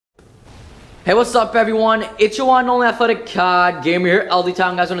Hey, what's up, everyone? It's your one and only athletic gamer here, LD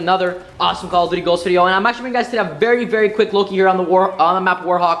Town, guys, on another awesome Call of Duty Ghost video. And I'm actually bringing you guys today a very quick Loki here on the map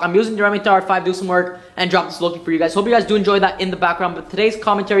Warhawk. I'm using the Remington R5 to do some work and drop this Loki for you guys. Hope you guys do enjoy that in the background. But today's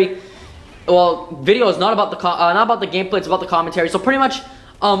commentary, well, video is not about the gameplay. It's about the commentary. So pretty much,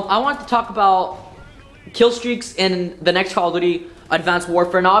 I wanted to talk about kill streaks in the next Call of Duty Advanced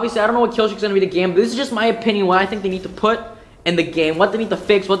Warfare. Now, obviously, I don't know what kill streaks is going to be the game. But this is just my opinion. What I think they need to put in the game, what they need to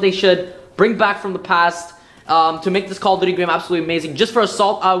fix, what they should bring back from the past to make this Call of Duty game absolutely amazing. Just for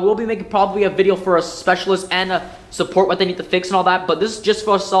Assault, I will be making probably a video for a specialist and a support, what they need to fix and all that. But this is just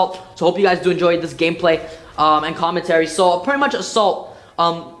for Assault, so hope you guys do enjoy this gameplay and commentary. So pretty much Assault,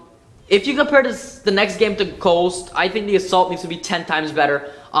 if you compare the next game to Ghost, I think the Assault needs to be 10 times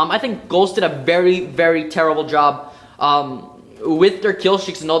better. I think Ghost did a very terrible job with their kill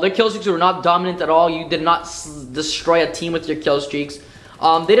streaks. No, their kill streaks were not dominant at all. You did not destroy a team with your kill streaks.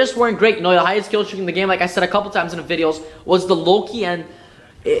 They just weren't great. You know, the highest kill streak in the game, like I said a couple times in the videos, was the Loki, and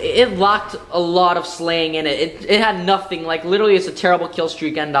it lacked a lot of slaying in it. It had nothing. Like, literally, it's a terrible kill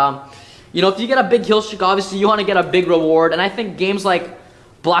streak. And, you know, if you get a big kill streak, obviously, you want to get a big reward. And I think games like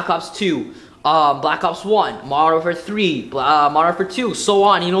Black Ops 2, Black Ops 1, Modern Warfare 3, Modern Warfare 2, so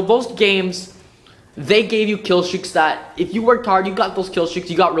on. You know, those games, they gave you kill streaks that, if you worked hard, you got those kill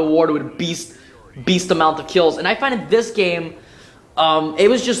streaks, you got rewarded with beast amount of kills. And I find in this game, it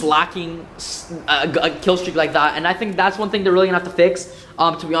was just lacking a kill streak like that, and I think that's one thing they're really gonna have to fix.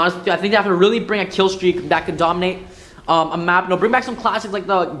 To be honest with you, I think they have to really bring a kill streak that could dominate a map. You know, bring back some classics like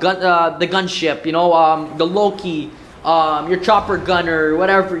the gunship. You know, the Loki, your chopper gunner,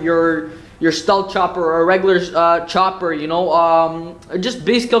 whatever, your stealth chopper or a regular chopper. You know, just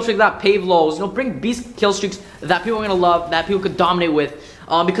beast kill streaks that pave lows. You know, bring beast kill streaks that people are gonna love, that people could dominate with.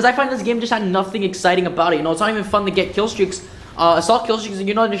 Because I find this game just had nothing exciting about it. You know, it's not even fun to get kill streaks. Assault kill streaks,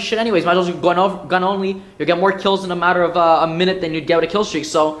 you know this shit anyways. Might as well go gun only. You'll get more kills in a matter of a minute than you'd get with a kill streak.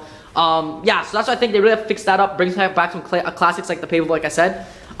 So, yeah, so that's why I think they really have to fix that up. Bring back some classics like the Pave, like I said.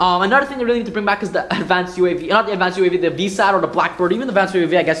 Another thing they really need to bring back is the Advanced UAV. Not the Advanced UAV, the VSAT or the Blackbird, even the Advanced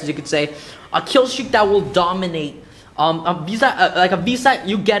UAV, I guess as you could say. A kill streak that will dominate. A VSAT, like a VSAT,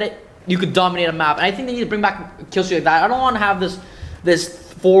 you get it, you could dominate a map. And I think they need to bring back a kill streak like that. I don't want to have this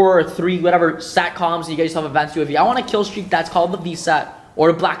 4 or 3, whatever, SATCOMs, and you guys have Advanced UAV. I want a kill streak that's called the VSAT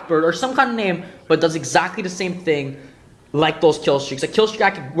or the Blackbird or some kind of name, but does exactly the same thing like those kill streaks. A kill streak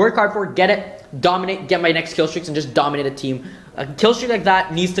I can work hard for, get it, dominate, get my next kill streaks, and just dominate a team. A kill streak like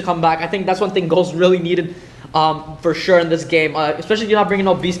that needs to come back. I think that's one thing Ghost really needed for sure in this game. Especially if you're not bringing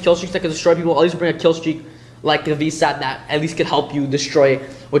no beast kill streaks that can destroy people, at least bring a kill streak like the VSAT that at least can help you destroy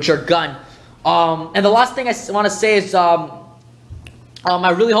with your gun. And the last thing I want to say is,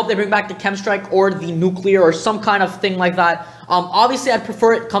 I really hope they bring back the chem strike or the nuclear or some kind of thing like that. Obviously, I'd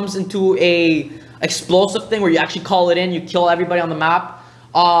prefer it comes into a explosive thing where you actually call it in, you kill everybody on the map.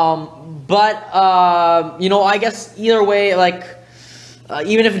 You know, I guess either way, like,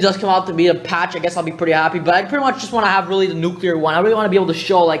 even if it does come out to be a patch, I guess I'll be pretty happy. But I pretty much just want to have really the nuclear one. I really want to be able to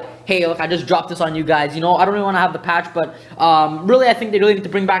show, like, hey, look, I just dropped this on you guys. You know, I don't really want to have the patch, but really, I think they really need to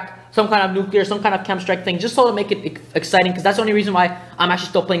bring back some kind of nuclear, some kind of chem strike thing, just so to make it exciting, because that's the only reason why I'm actually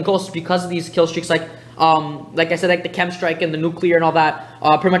still playing Ghost, because of these kill streaks, like I said, like the chem strike and the nuclear and all that,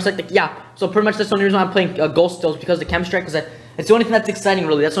 pretty much like so pretty much that's the only reason why I'm playing Ghost still, is because of the chem strike, because it's the only thing that's exciting,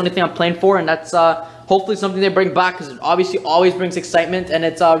 really. That's the only thing I'm playing for, and that's hopefully something they bring back, because it obviously always brings excitement, and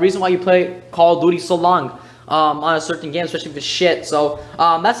it's a reason why you play Call of Duty so long on a certain game, especially if it's shit. So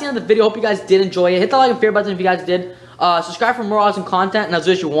that's the end of the video. Hope you guys did enjoy it. Hit the like and favorite button if you guys did. Subscribe for more awesome content, and as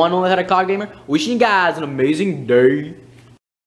usual, one only head of COD Gamer, wishing you guys an amazing day.